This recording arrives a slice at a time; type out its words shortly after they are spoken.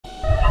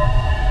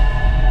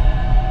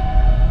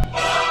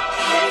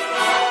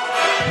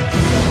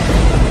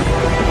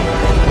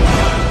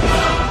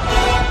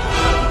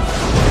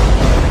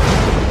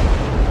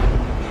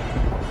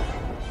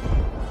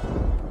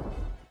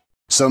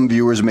Some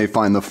viewers may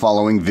find the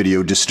following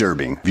video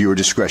disturbing. Viewer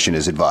discretion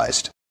is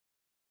advised.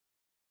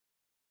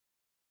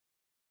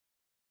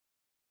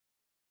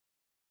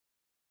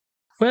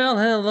 Well,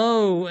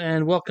 hello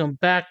and welcome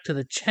back to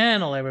the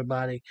channel,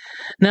 everybody.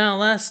 Now,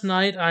 last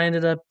night I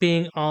ended up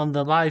being on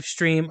the live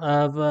stream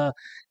of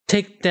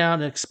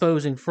Takedown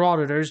Exposing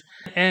Frauditors,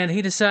 and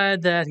he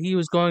decided that he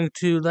was going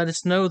to let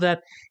us know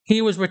that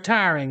he was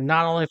retiring,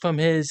 not only from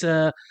his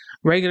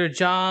regular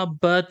job,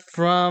 but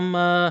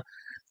from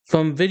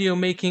video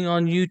making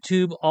on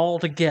YouTube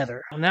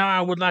altogether. Now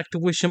I would like to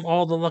wish him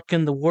all the luck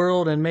in the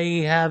world and may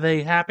he have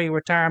a happy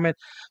retirement,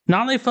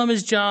 not only from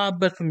his job,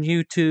 but from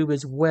YouTube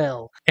as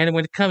well. And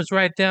when it comes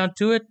right down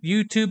to it,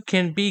 YouTube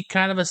can be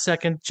kind of a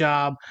second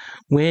job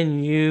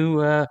when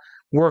you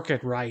work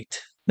it right.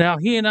 Now,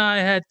 he and I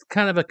had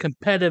kind of a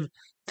competitive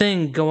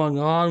thing going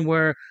on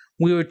where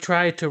we would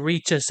try to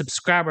reach a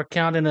subscriber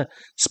count in a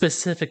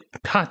specific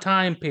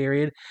time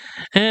period.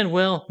 And,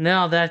 well,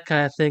 now that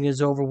kind of thing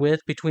is over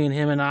with between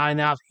him and I.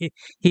 Now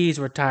he's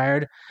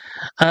retired.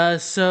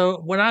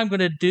 So what I'm going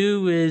to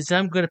do is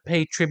I'm going to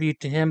pay tribute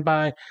to him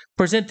by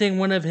presenting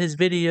one of his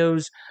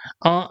videos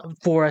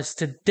for us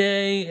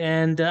today.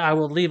 And I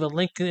will leave a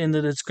link in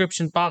the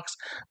description box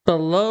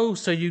below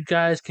so you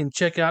guys can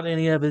check out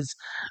any of his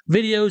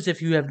videos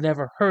if you have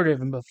never heard of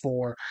him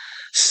before.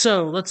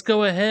 So let's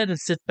go ahead and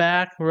sit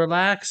back, relax,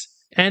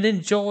 and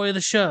enjoy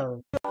the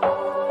show.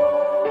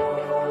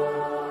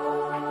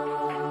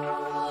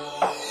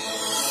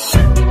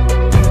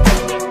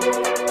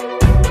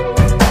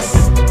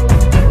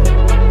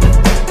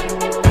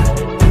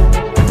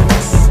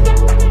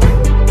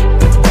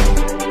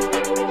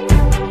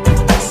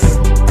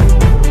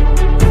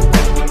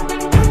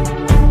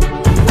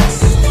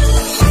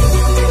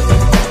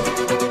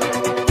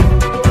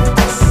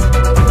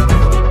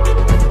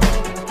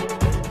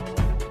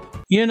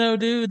 You know,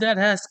 dude, that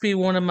has to be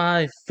one of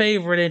my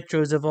favorite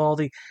intros of all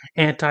the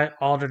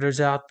anti-auditors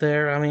out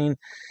there. I mean,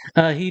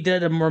 he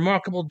did a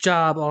remarkable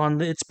job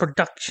on its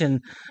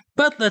production,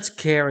 but let's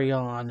carry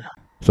on.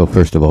 So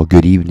first of all,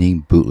 good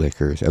evening,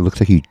 bootlickers. It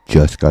looks like you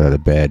just got out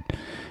of bed.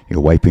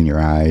 You're wiping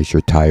your eyes,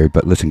 you're tired,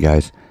 but listen,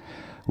 guys,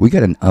 we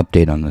got an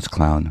update on this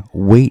clown.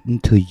 Wait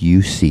until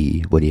you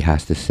see what he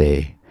has to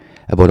say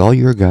about all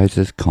your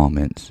guys'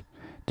 comments,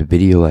 the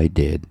video I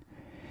did,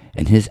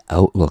 and his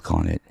outlook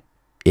on it.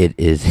 It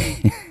is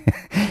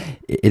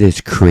it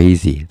is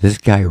crazy. This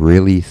guy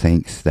really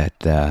thinks that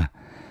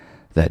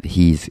that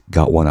he's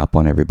got one up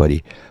on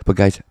everybody. But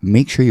guys,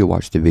 make sure you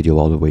watch the video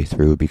all the way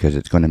through because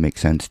it's going to make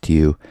sense to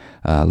you.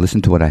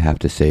 Listen to what I have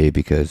to say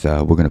because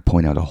we're going to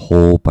point out a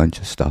whole bunch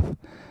of stuff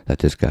that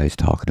this guy's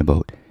talking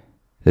about.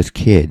 This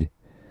kid,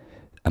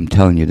 I'm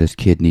telling you, this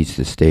kid needs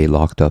to stay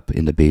locked up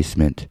in the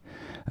basement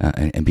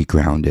and be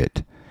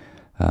grounded.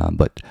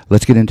 But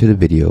let's get into the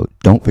video.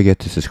 Don't forget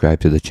to subscribe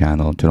to the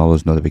channel and turn all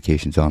those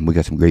notifications on. We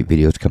got some great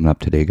videos coming up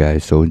today,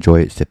 guys. So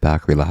enjoy it, sit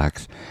back,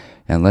 relax,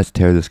 and let's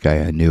tear this guy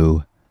a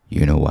new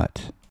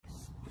you-know-what.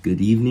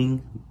 Good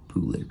evening,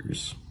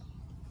 bootlickers.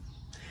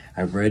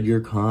 I've read your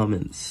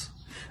comments.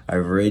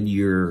 I've read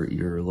your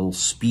little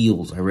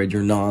spiels. I read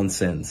your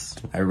nonsense.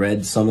 I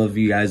read some of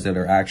you guys that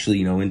are actually,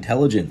 you know,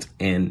 intelligent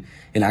and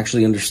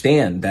actually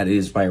understand that it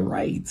is by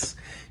rights,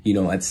 you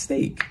know, at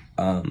stake.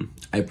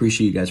 I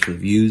appreciate you guys for the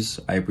views.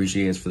 I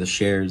appreciate you guys for the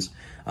shares,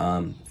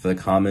 for the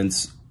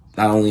comments.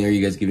 Not only are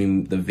you guys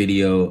giving the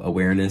video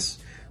awareness,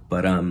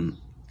 but,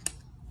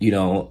 you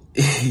know,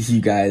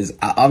 you guys,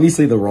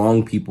 obviously the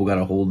wrong people got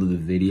a hold of the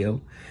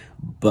video,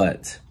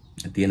 but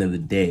at the end of the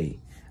day,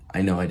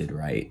 I know I did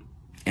right.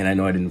 And I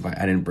know I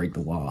didn't break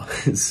the law.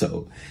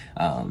 So,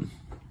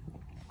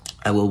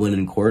 I will win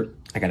in court.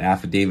 I got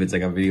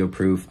affidavits. I got video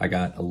proof. I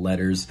got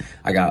letters.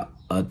 I got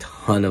a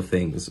ton of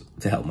things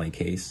to help my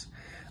case.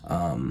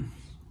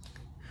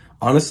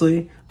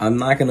 Honestly, I'm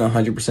not going to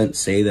 100%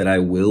 say that I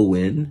will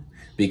win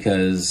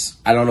because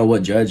I don't know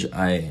what judge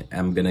I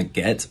am going to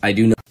get. I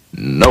do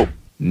know.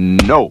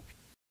 No.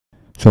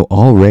 So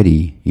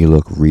already you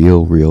look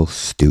real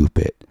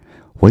stupid.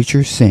 What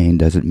you're saying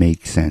doesn't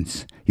make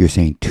sense. You're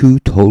saying two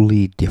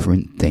totally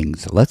different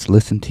things. Let's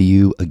listen to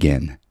you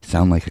again.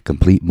 Sound like a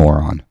complete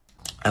moron.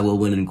 I will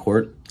win in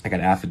court. I got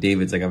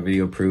affidavits. I got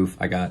video proof.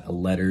 I got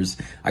letters.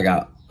 I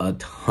got a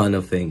ton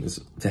of things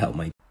to help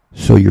my.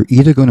 So you're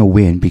either going to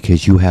win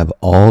because you have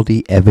all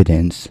the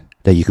evidence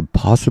that you could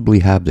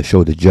possibly have to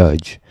show the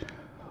judge,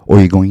 or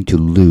you're going to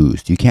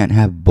lose. You can't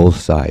have both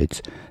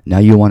sides. Now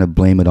you want to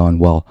blame it on,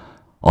 well,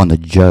 on the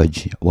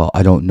judge. Well,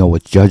 I don't know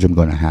what judge I'm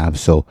going to have,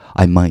 so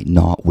I might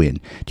not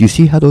win. Do you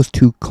see how those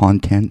two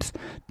contents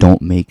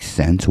don't make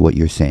sense, what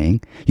you're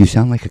saying? You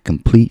sound like a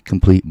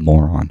complete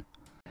moron.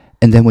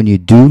 And then when you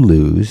do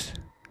lose,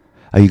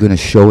 are you going to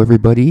show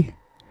everybody?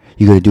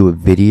 You're going to do a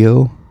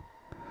video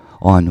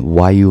on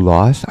why you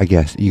lost? I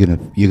guess you're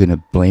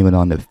gonna blame it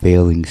on the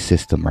failing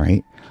system,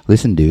 right?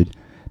 Listen, dude,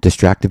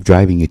 distracted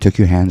driving, you took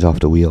your hands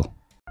off the wheel.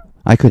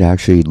 I could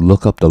actually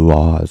look up the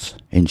laws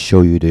and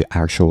show you the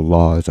actual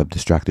laws of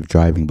distracted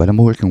driving, but I'm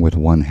working with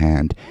one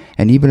hand,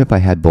 and even if I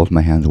had both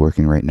my hands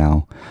working right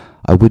now,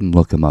 I wouldn't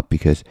look him up,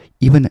 because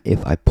even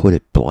if I put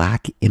it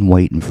black and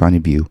white in front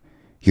of you,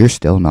 you're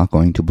still not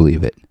going to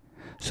believe it.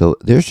 So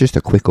there's just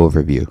a quick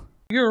overview.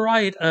 You're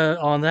right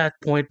on that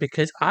point,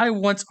 because I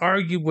once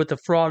argued with the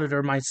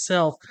frauditor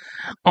myself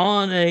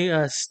on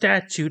a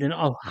statute, an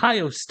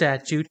Ohio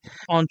statute,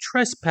 on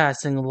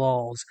trespassing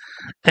laws.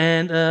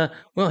 And,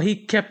 well,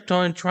 he kept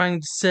on trying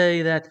to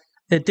say that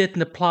it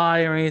didn't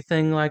apply or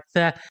anything like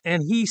that.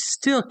 And he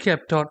still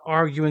kept on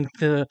arguing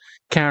the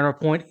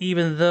counterpoint,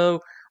 even though,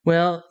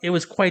 well, it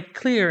was quite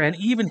clear. And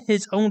even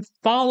his own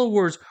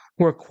followers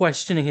were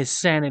questioning his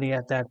sanity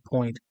at that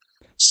point.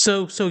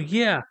 So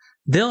yeah,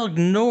 they'll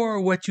ignore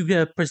what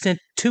you present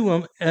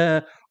to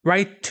them,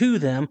 right to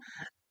them,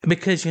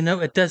 because, you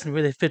know, it doesn't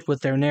really fit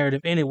with their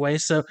narrative anyway.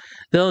 So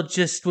they'll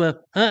just,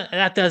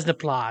 that doesn't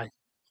apply.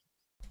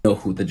 Know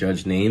who the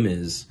judge's name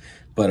is,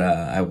 but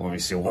I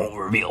obviously won't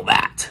reveal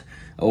that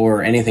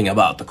or anything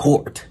about the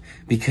court,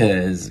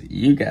 because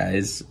you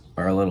guys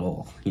are a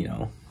little, you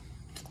know,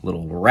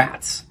 little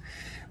rats.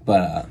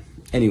 But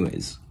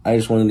anyways, I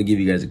just wanted to give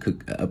you guys a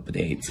quick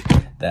update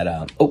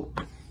that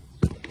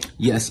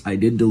yes, I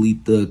did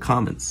delete the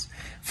comments.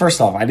 First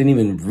off, I didn't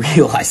even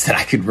realize that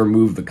I could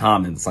remove the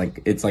comments.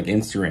 Like, it's like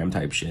Instagram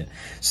type shit.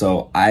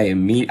 So I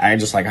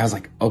was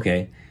like,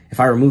 okay, if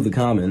I remove the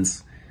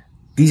comments,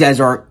 these guys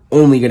aren't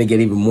only gonna get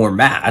even more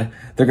mad.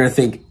 They're gonna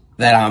think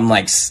that I'm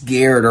like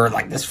scared, or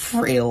like this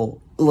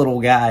frail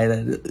little guy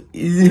that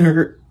is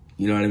hurt.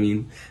 You know what I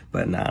mean?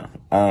 But nah.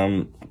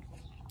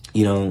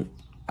 You know,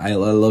 I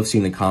love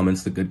seeing the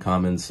comments, the good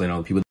comments. You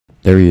know, people.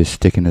 There he is,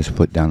 sticking his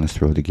foot down his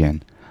throat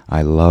again.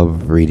 I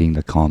love reading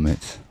the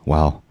comments.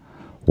 Wow.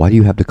 Why do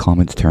you have the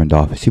comments turned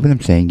off? See what I'm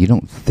saying? You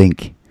don't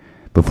think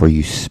before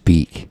you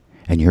speak.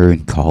 And you're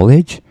in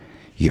college?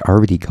 You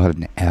already got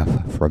an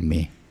F from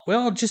me.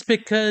 Well, just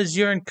because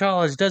you're in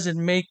college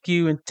doesn't make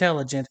you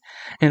intelligent.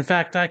 In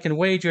fact, I can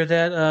wager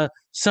that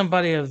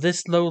somebody of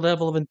this low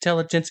level of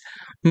intelligence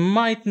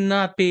might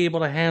not be able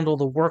to handle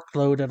the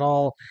workload at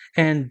all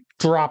and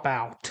drop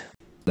out.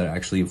 That are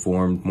actually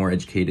informed, more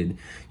educated,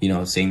 you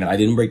know, saying that I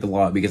didn't break the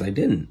law, because I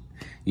didn't.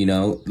 You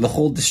know, the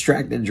whole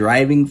distracted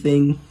driving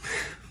thing.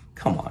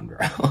 Come on,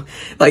 bro.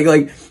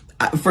 like,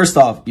 first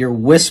off, you're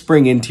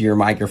whispering into your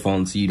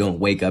microphone so you don't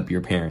wake up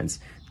your parents.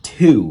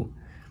 2,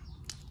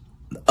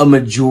 a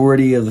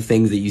majority of the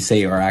things that you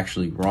say are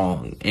actually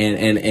wrong.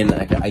 And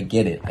I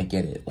get it.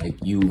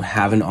 Like, you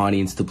have an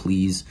audience to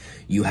please.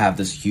 You have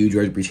this huge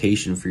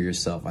reputation for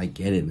yourself. I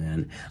get it,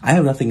 man. I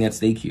have nothing at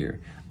stake here.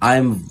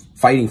 I'm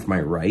fighting for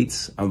my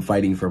rights. I'm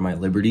fighting for my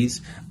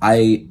liberties.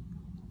 I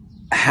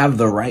have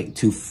the right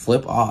to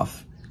flip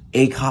off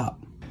a cop.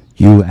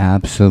 You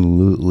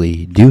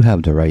absolutely do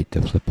have the right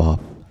to flip off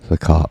the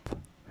cop.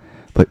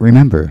 But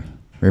remember,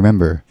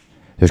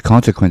 there's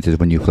consequences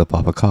when you flip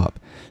off a cop.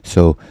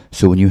 So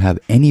when you have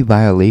any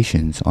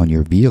violations on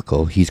your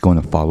vehicle, he's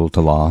going to follow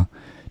the law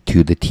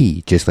to the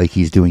T, just like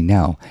he's doing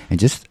now. And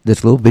just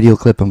this little video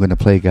clip I'm going to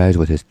play, guys,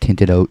 with his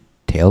tinted out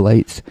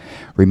taillights.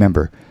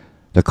 Remember,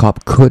 the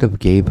cop could have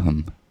gave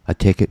him a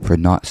ticket for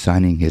not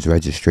signing his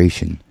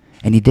registration,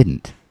 and he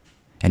didn't.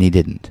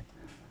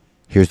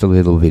 Here's the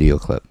little video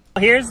clip.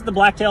 Here's the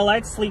black tail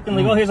lights, sleek and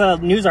legal. Here's a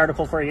news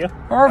article for you.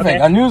 Perfect.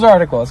 Okay. A news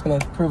article. It's going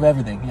to prove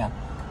everything. Yeah.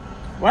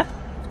 What?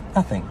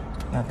 Nothing.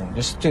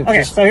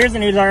 Okay, so here's the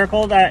news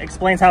article that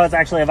explains how it's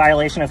actually a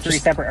violation of 3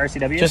 separate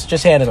RCWs.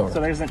 Just hand it over. So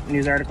there's a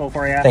news article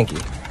for you. Thank you.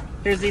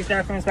 Here's these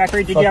documents back for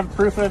you. Did you have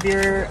proof of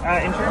your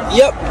insurance?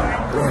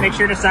 Yep. Make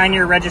sure to sign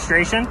your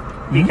registration,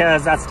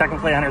 because that's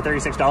technically a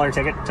 $136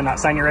 ticket to not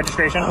sign your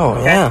registration. Oh,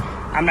 okay?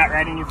 Yeah. I'm not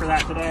writing you for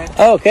that today.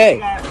 Okay. You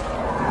got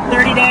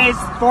 30 days,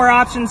 4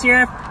 options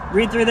here.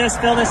 Read through this,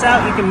 fill this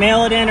out. You can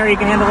mail it in, or you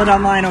can handle it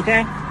online,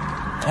 okay?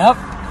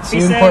 Yep. See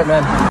you in court,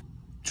 man.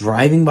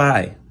 Driving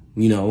by,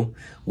 you know,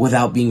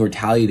 without being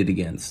retaliated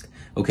against,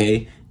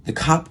 okay? The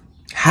cop,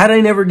 had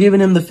I never given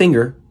him the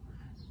finger,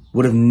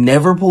 would have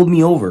never pulled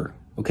me over,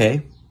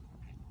 okay?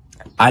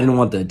 I didn't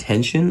want the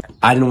attention.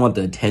 I don't want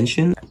the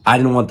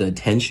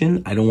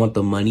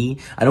money.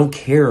 I don't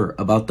care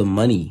about the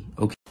money,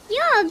 okay?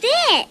 You're a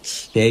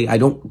bitch. Okay, I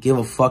don't give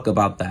a fuck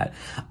about that.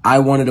 I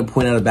wanted to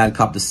point out a bad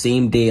cop the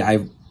same day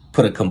I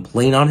put a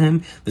complaint on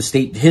him.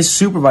 His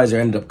supervisor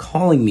ended up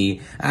calling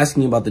me,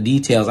 asking me about the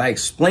details. I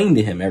explained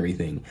to him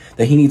everything,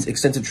 that he needs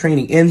extensive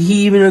training, and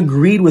he even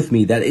agreed with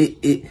me that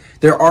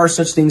there are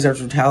such things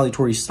as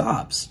retaliatory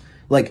stops.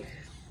 Like,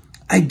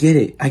 I get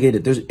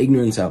it. There's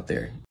ignorance out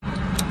there.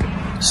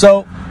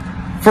 So,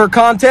 for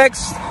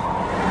context,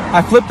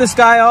 I flipped this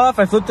guy off.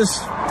 I flipped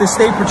this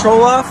state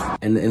patrol off.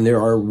 And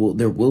there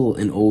will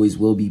and always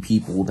will be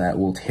people that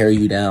will tear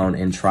you down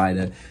and try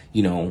to,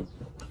 you know,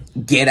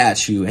 get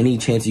at you any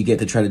chance you get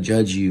to try to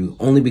judge you,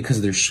 only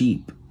because they're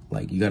sheep.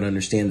 Like, you got to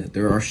understand that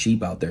there are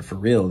sheep out there for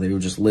real. They will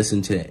just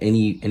listen to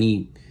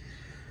any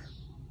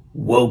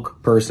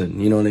woke person,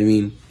 you know what I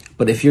mean?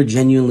 But if you're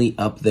genuinely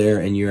up there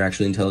and you're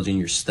actually intelligent,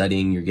 you're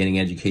studying, you're getting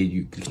educated,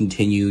 you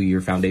continue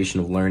your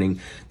foundation of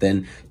learning,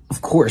 then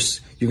of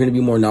course you're going to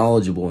be more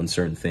knowledgeable in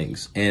certain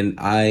things. And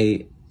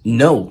I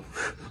know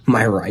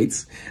my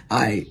rights.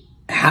 I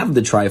have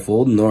the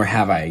trifold, nor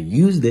have I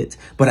used it,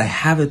 but I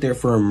have it there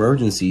for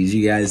emergencies.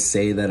 You guys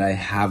say that I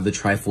have the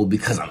trifold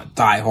because I'm a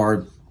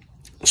diehard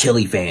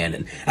Chili fan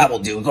and I will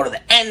go to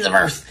the ends of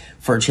earth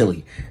for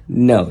Chili.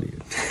 No,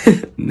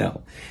 dude.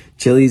 No.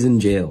 Chili's in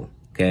jail,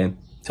 okay,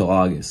 till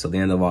August, till the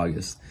end of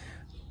August.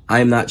 I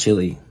am not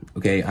Chili,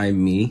 okay?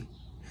 I'm me.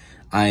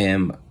 I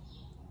am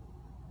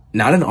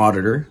not an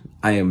auditor.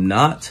 I am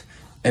not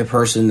a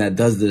person that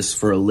does this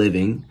for a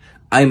living.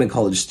 I am a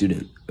college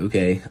student,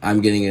 okay?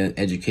 I'm getting an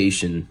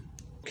education.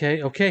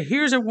 Okay,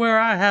 here's where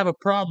I have a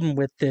problem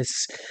with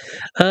this.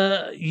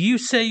 You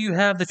say you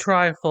have the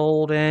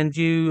trifold and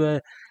you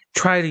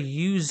try to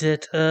use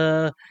it.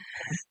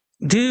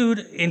 Dude,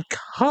 in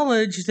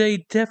college,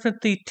 they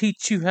definitely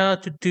teach you how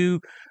to do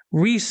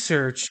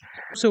research.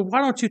 So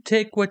why don't you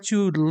take what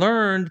you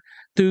learned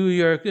through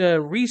your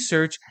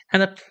research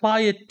and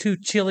apply it to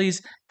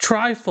Chili's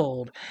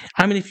trifold?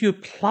 I mean, if you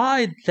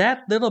applied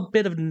that little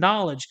bit of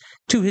knowledge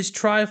to his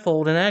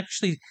trifold and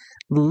actually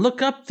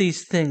look up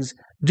these things,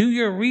 do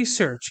your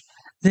research,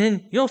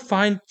 then you'll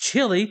find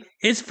Chili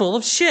is full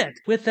of shit.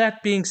 With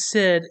that being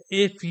said,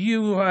 if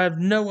you have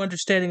no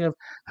understanding of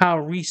how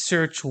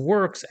research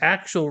works,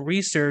 actual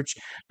research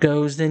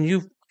goes, then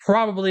you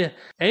probably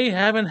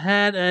haven't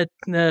had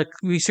a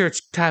research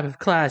type of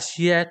class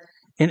yet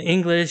in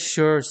English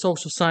or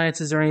social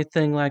sciences or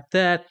anything like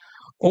that,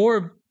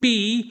 or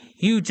B,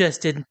 you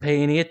just didn't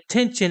pay any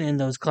attention in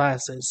those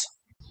classes.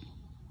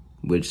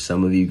 Which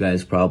some of you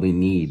guys probably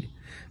need.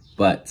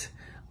 But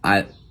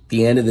at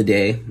the end of the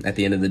day,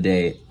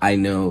 I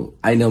know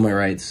my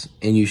rights,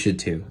 and you should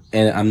too.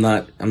 And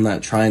I'm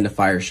not trying to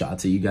fire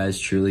shots at you guys,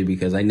 truly,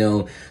 because I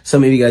know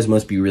some of you guys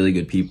must be really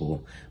good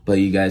people, but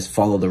you guys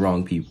follow the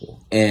wrong people.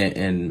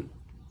 And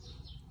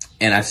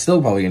I'm still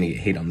probably gonna get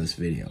hate on this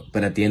video.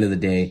 But at the end of the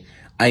day,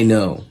 I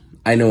know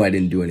I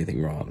didn't do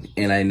anything wrong.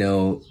 And I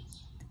know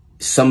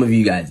some of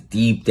you guys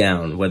deep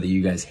down, whether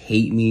you guys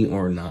hate me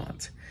or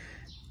not,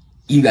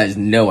 you guys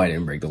know I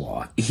didn't break the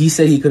law. He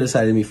said he could have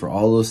cited me for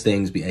all those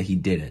things, but he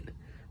didn't,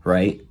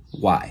 right?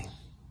 Why?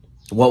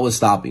 What was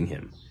stopping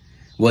him?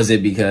 Was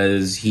it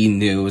because he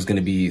knew it was going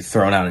to be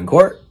thrown out in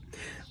court?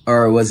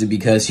 Or was it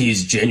because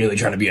he's genuinely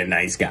trying to be a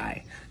nice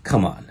guy?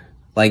 Come on.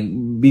 Like,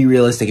 be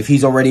realistic. If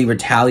he's already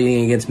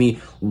retaliating against me,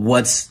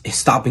 what's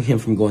stopping him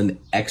from going the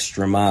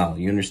extra mile?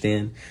 You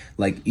understand?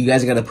 Like, you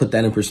guys got to put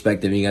that in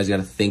perspective, and you guys got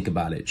to think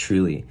about it,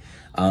 truly.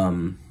 At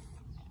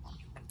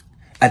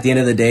the end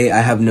of the day,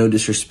 I have no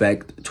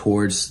disrespect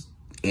towards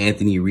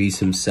Anthony Reese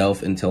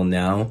himself until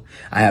now.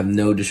 I have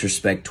no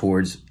disrespect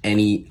towards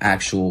any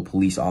actual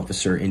police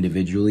officer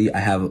individually. I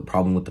have a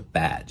problem with the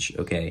badge,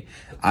 okay?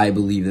 I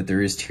believe that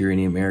there is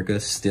tyranny in America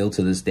still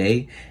to this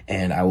day,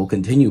 and I will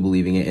continue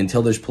believing it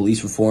until there's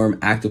police reform,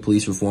 active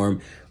police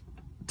reform,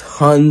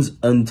 tons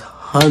and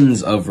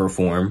tons of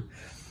reform.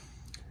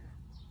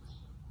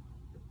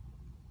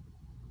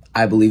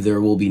 I believe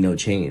there will be no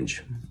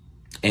change.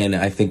 And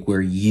I think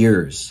we're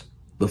years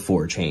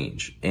before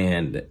change.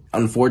 And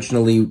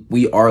unfortunately,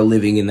 we are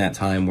living in that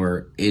time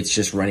where it's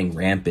just running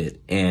rampant.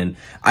 And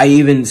I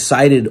even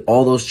cited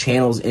all those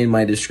channels in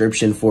my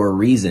description for a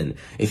reason.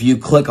 If you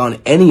click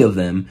on any of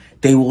them,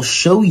 they will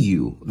show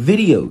you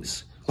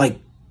videos. Like,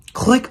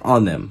 click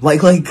on them.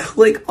 Like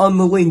click on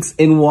the links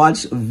and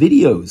watch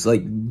videos.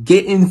 Like,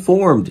 get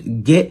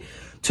informed. Get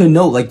to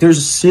know. Like,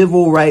 there's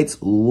civil rights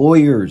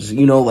lawyers,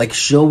 you know, like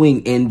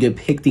showing and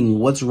depicting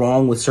what's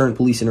wrong with certain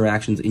police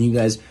interactions, and you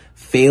guys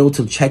fail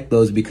to check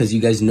those because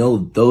you guys know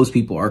those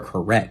people are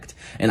correct.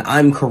 And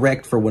I'm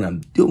correct for what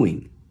I'm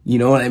doing. You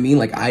know what I mean?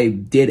 Like, I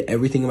did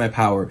everything in my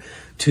power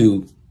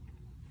to,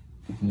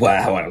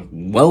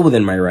 well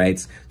within my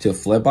rights, to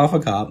flip off a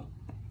cop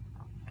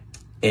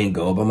and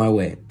go about my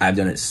way. I've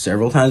done it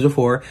several times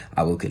before.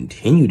 I will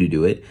continue to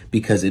do it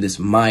because it is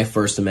my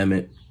First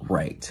Amendment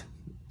right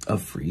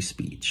of free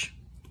speech.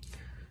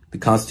 The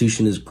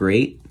Constitution is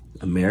great.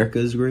 America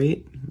is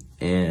great.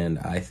 And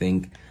I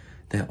think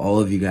that all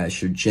of you guys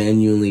should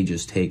genuinely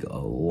just take a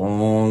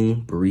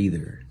long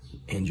breather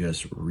and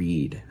just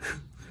read.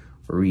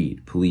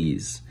 Read,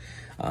 please.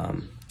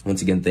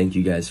 Once again, thank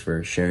you guys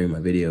for sharing my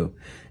video.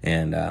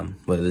 And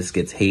whether this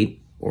gets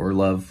hate or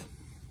love,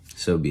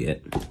 so be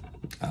it.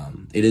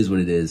 It is what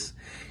it is.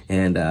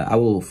 And I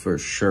will for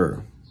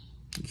sure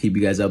keep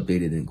you guys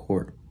updated in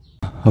court.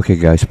 Okay,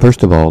 guys,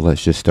 first of all,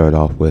 let's just start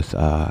off with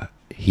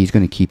he's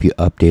going to keep you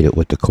updated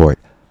with the court.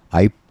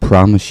 I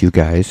promise you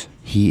guys,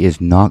 he is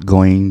not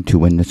going to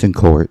win this in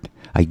court.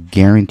 I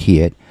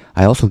guarantee it.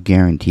 I also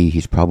guarantee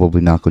he's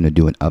probably not going to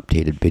do an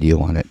updated video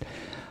on it.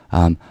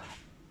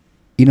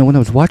 You know, when I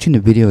was watching the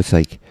video, it's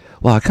like,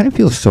 well, I kind of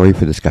feel sorry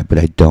for this guy, but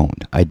I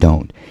don't. I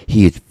don't.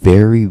 He is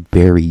very,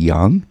 very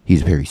young.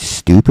 He's very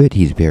stupid.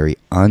 He's very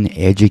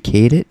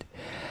uneducated.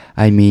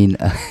 I mean,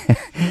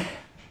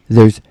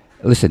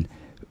 listen,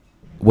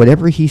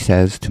 whatever he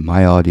says to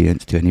my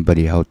audience, to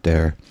anybody out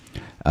there,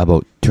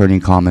 about turning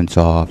comments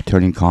off,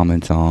 turning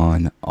comments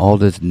on, all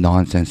this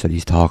nonsense that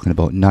he's talking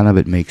about, none of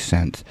it makes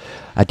sense.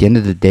 At the end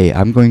of the day,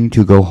 I'm going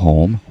to go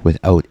home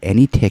without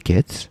any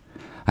tickets.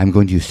 I'm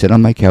going to sit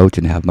on my couch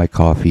and have my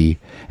coffee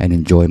and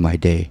enjoy my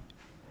day.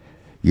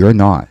 You're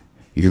not.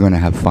 You're going to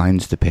have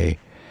fines to pay.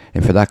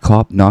 And for that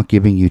cop not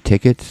giving you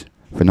tickets,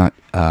 for not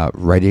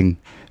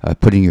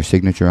putting your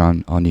signature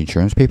on the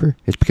insurance paper,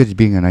 it's because he's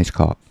being a nice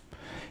cop.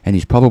 And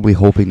he's probably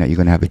hoping that you're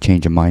going to have a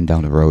change of mind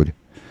down the road.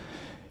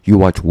 You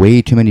watch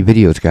way too many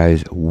videos,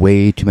 guys.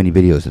 Way too many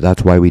videos.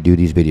 That's why we do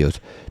these videos.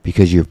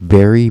 Because you're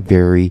very,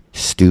 very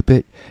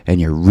stupid and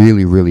you're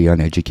really, really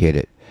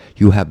uneducated.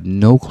 You have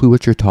no clue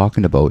what you're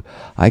talking about.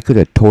 I could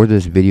have tore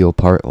this video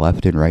apart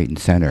left and right and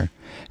center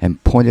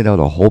and pointed out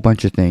a whole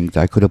bunch of things.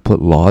 I could have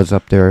put laws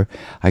up there.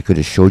 I could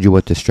have showed you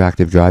what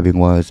distracted driving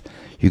was.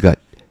 You got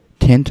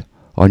tint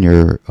on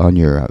your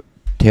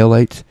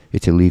taillights.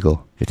 It's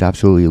illegal. It's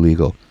absolutely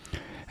illegal.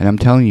 And I'm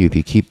telling you, if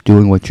you keep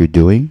doing what you're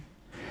doing,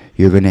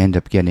 you're going to end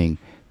up getting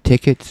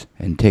tickets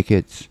and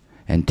tickets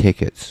and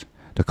tickets.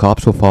 The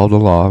cops will follow the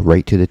law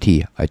right to the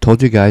T. I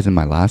told you guys in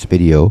my last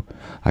video,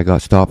 I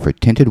got stopped for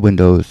tinted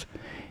windows.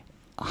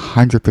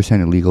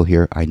 100% illegal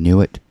here. I knew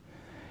it.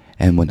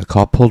 And when the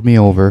cop pulled me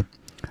over,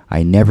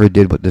 I never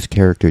did what this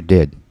character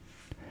did.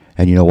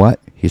 And you know what?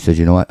 He says,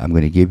 you know what? I'm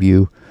going to give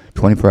you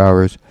 24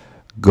 hours.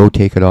 Go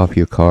take it off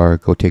your car.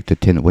 Go take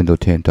the window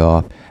tint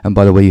off. And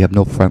by the way, you have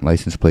no front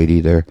license plate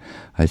either.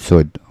 I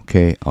said,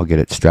 okay, I'll get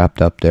it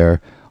strapped up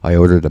there. I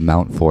ordered a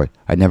mount for it.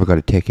 I never got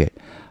a ticket.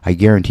 I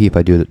guarantee if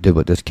I did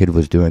what this kid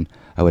was doing,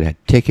 I would have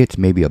had tickets,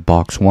 maybe a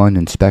box 1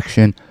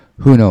 inspection.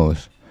 Who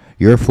knows?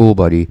 You're a fool,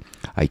 buddy.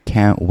 I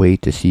can't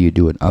wait to see you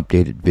do an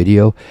updated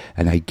video.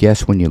 And I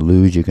guess when you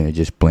lose, you're going to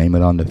just blame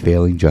it on the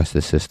failing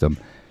justice system.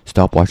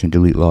 Stop watching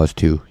Delete Laws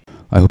 2.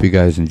 I hope you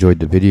guys enjoyed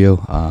the video.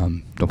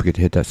 Don't forget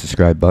to hit that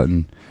subscribe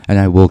button. And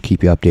I will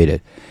keep you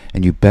updated.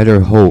 And you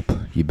better hope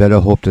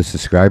the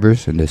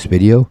subscribers in this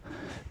video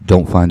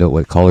don't find out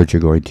what college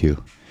you're going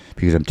to.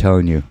 Because I'm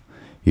telling you,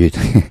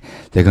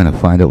 they're going to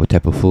find out what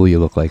type of fool you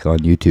look like on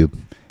YouTube.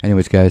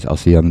 Anyways, guys, I'll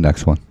see you on the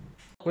next one.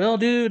 Well,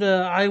 dude,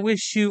 I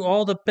wish you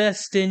all the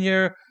best in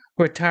your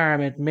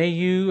retirement. May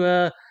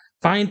you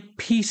find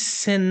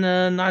peace and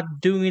not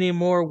do any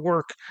more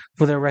work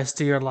for the rest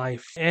of your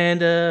life.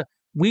 And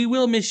we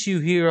will miss you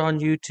here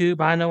on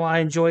YouTube. I know I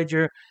enjoyed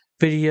your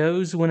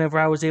videos whenever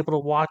I was able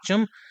to watch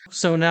them.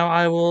 So now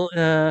I will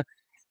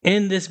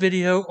end this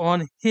video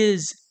on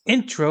his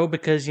intro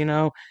because, you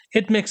know,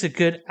 it makes a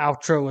good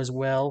outro as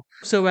well.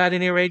 So at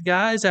any rate,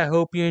 guys, I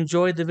hope you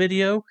enjoyed the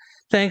video.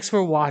 Thanks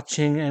for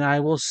watching, and I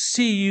will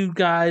see you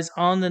guys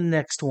on the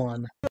next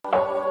one.